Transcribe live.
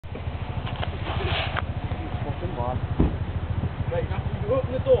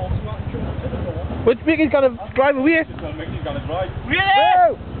open the door so I can jump to the door. Which Mickey's gonna drive away? Mickey's gonna drive. Really?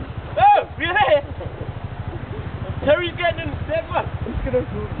 Oh! Oh, really? Terry's getting in the one. He's gonna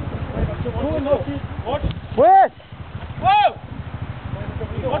go. What? Wait! Whoa!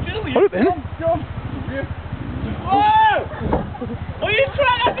 What you doing? Hold it, man. Jump! Whoa! Are you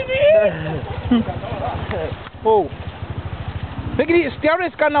trying to do Oh. Mickey, need to steer it,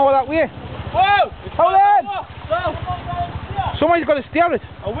 it's gone now that way. Whoa! Hold on! No! Somebody's got to steer it.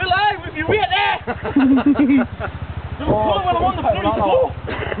 I will, if you wait there! There was one when I'm on the bloody floor!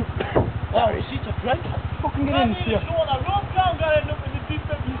 Oh, the seats are great. Fucking get in here. You want that rope down, got end up in the deep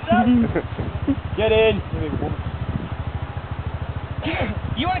end yourself. Get in.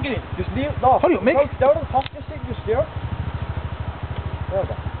 You want to get in? Just leave. No. Hurry up, Mick. Down on top, just steer. There we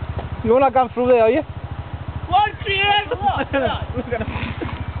go. You're not going through there, are you? One, create!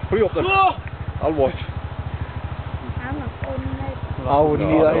 Hurry up then. I'll watch. I'm not going I wouldn't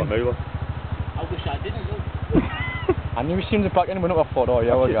do that. I wish I didn't. I never seen the back end when I thought, oh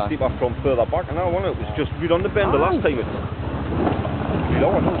yeah, we're going. Steeper from further back, and now it was just right on the bend the last time. It's right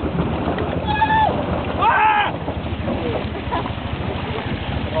on.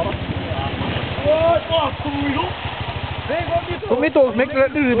 Put me toes, make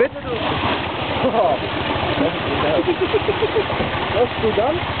that little bit. That's too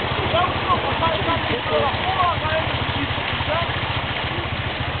done.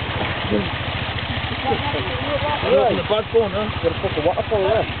 You're in the bad phone, huh? Got a fucking waterfall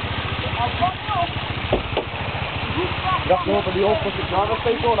there. That's the open the old fucking driver's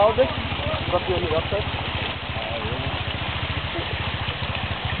side door now, Dick. That's the only website.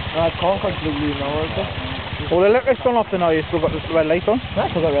 I can't completely now, is it? Well, the electric's on off the now, you still got the red light on. Yeah,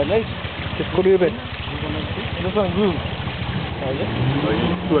 still got red light. Just go a little bit. It doesn't move. Oh, is it? No,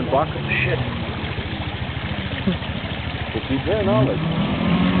 you're going back. Shit. It's deep there now, like.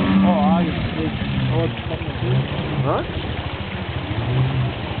 Oh, I see. Oh, it's fucking deep. Huh?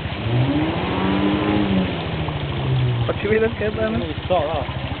 What you feeling, kid, man? Start that.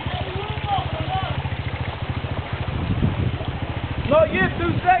 Not you, 2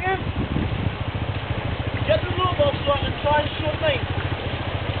 seconds! Get the robot so I can try and shut me.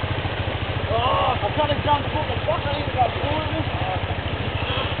 Oh, I'm trying to jump foot the fuck, I need to go forward.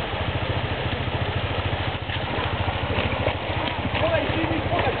 Oh, I see me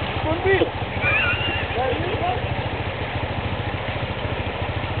fucking front wheel. There you go.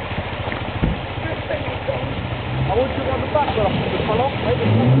 I want you on the back, but I'm the fall off, right?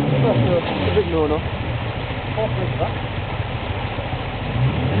 It's a big no-no. Off like that.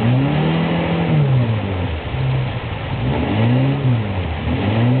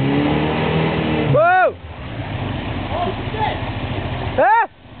 Whoa! Huh?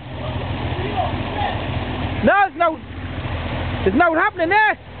 No, there's no happening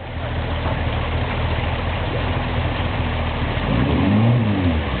there.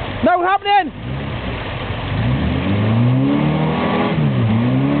 No happening.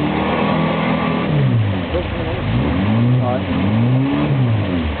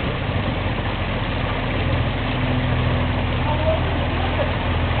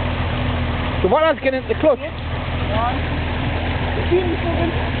 So what else getting into the clutch?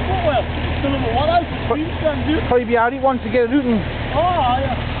 Probably be out once to get it out and...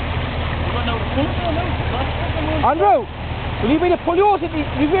 Andrew, will you be to pull yours in the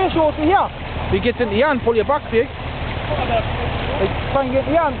reverse yours in here? If he gets into here and pull your back brake. Like, try and get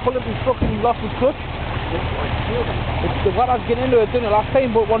in here and pull it and fucking lost his clutch. It's the what I was getting into it didn't last time,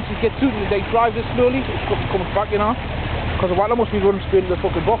 but once it gets out and they drive it slowly, it fucking comes back, you know. Because the water must be running straight into the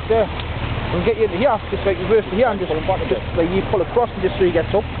fucking box there. We'll get you into here, just like reverse to here and just like you pull across and just so he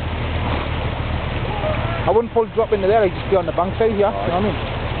gets up. I wouldn't pull drop into there, I'd just be on the bank side here, you know what I mean?